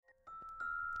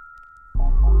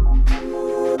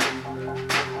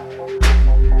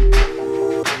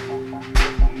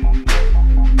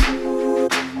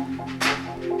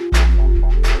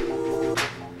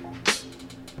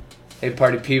Hey,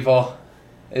 party people.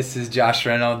 This is Josh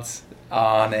Reynolds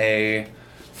on a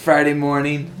Friday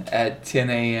morning at 10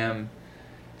 a.m.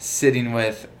 sitting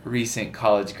with recent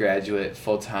college graduate,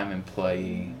 full-time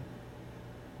employee,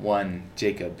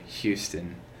 Jacob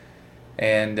Houston.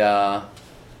 And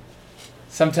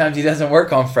sometimes he doesn't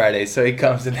work on Friday, so he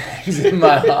comes and hangs in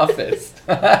my office.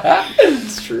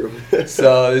 It's true.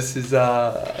 So this is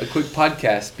a quick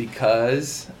podcast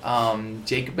because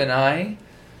Jacob and I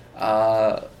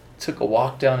took a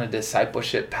walk down a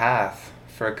discipleship path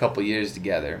for a couple years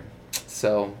together.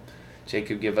 So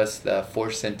Jacob, give us the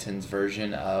 4-sentence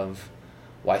version of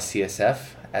why CSF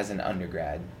as an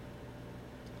undergrad.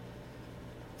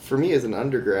 For me as an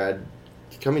undergrad,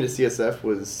 coming to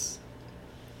CSF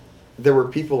there were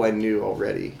people I knew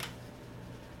already.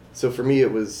 So for me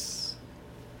it was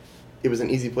an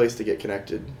easy place to get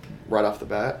connected right off the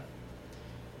bat.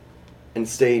 And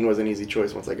staying was an easy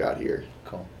choice once I got here.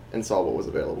 Cool. And saw what was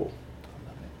available. I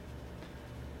love it.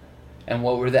 And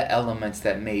what were the elements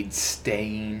that made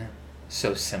staying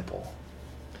so simple?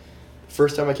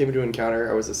 First time I came to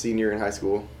Encounter, I was a senior in high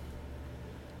school.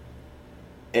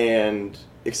 And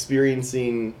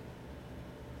experiencing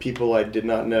people I did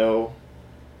not know,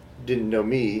 didn't know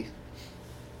me,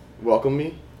 welcome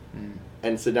me,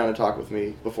 and sit down and talk with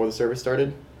me before the service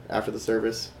started, after the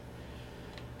service.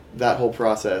 That whole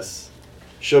process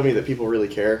showed me that people really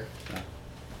care. Yeah.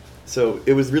 So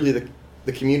it was really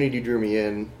the community drew me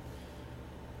in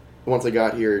once I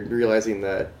got here, realizing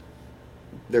that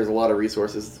there's a lot of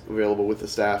resources available with the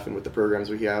staff and with the programs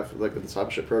we have, like the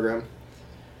discipleship program.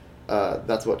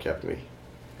 That's what kept me.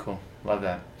 Cool. Love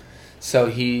that. So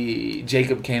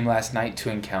Jacob came last night to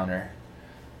Encounter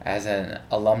as an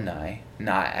alumni,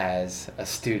 not as a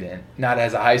student, not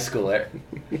as a high schooler.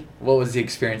 What was the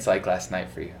experience like last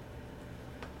night for you?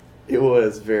 It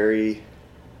was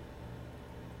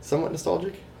somewhat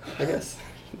nostalgic, I guess.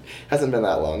 Hasn't been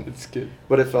that long. It's good.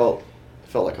 But it felt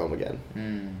like home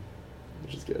again,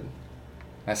 which is good.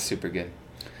 That's super good.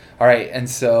 All right, and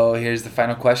so here's the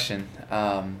final question.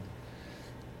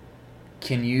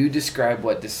 Can you describe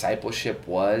what discipleship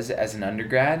was as an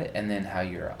undergrad and then how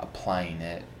you're applying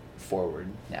it forward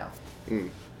now?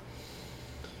 Let's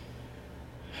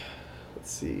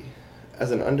see.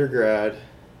 As an undergrad,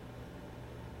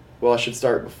 well, I should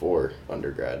start before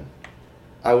undergrad.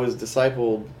 I was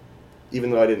discipled,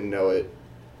 even though I didn't know it,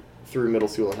 through middle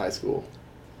school and high school.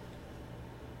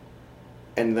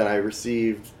 And then I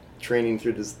received training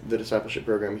through the discipleship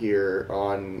program here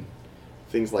on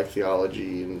things like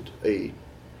theology and a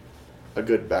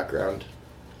good background.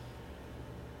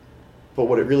 But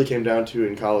what it really came down to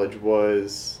in college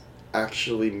was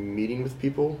actually meeting with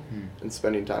people and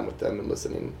spending time with them and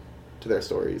listening to their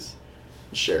stories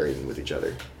and sharing with each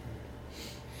other.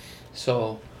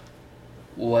 So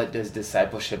what does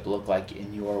discipleship look like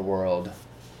in your world?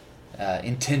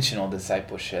 Intentional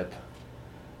discipleship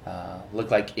look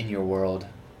like in your world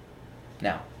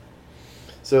now?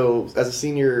 So as a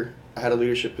senior, I had a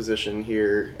leadership position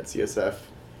here at CSF,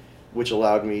 which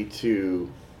allowed me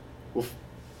to,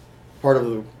 part of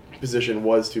the position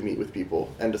was to meet with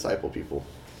people and disciple people.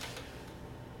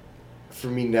 For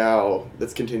me now,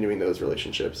 that's continuing those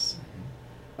relationships.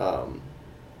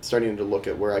 Starting to look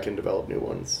at where I can develop new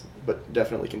ones, but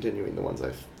definitely continuing the ones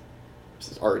I've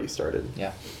already started.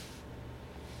 Yeah.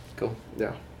 Cool.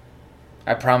 Yeah.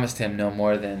 I promised him no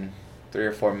more than 3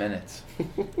 or 4 minutes.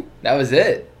 That was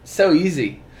it. So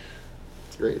easy.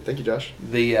 It's great. Thank you, Josh.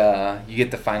 You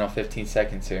get the final 15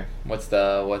 seconds here. What's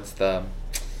the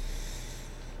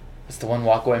one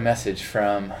walkaway message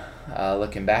from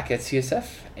looking back at CSF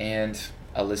and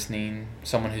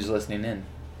someone who's listening in?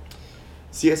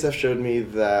 CSF showed me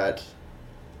that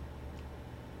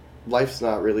life's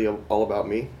not really all about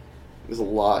me. There's a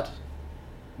lot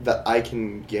that I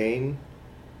can gain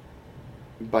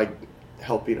by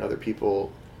helping other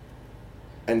people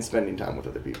and spending time with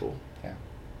other people.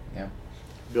 Yeah.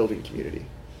 Building community.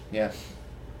 Yeah.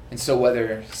 And so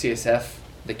whether CSF,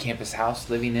 the campus house,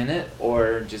 living in it,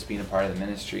 or just being a part of the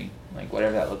ministry, like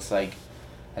whatever that looks like,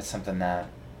 that's something that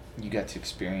you got to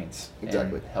experience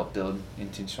Exactly. and help build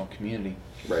intentional community.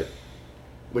 Right.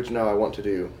 Which now I want to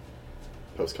do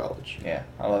post-college. Yeah,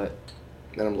 I love it.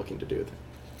 And I'm looking to do it.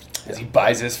 As he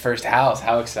buys his first house,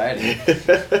 how exciting.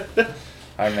 All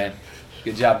right, man.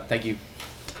 Good job. Thank you.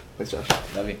 Thanks, Josh.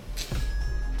 Love you.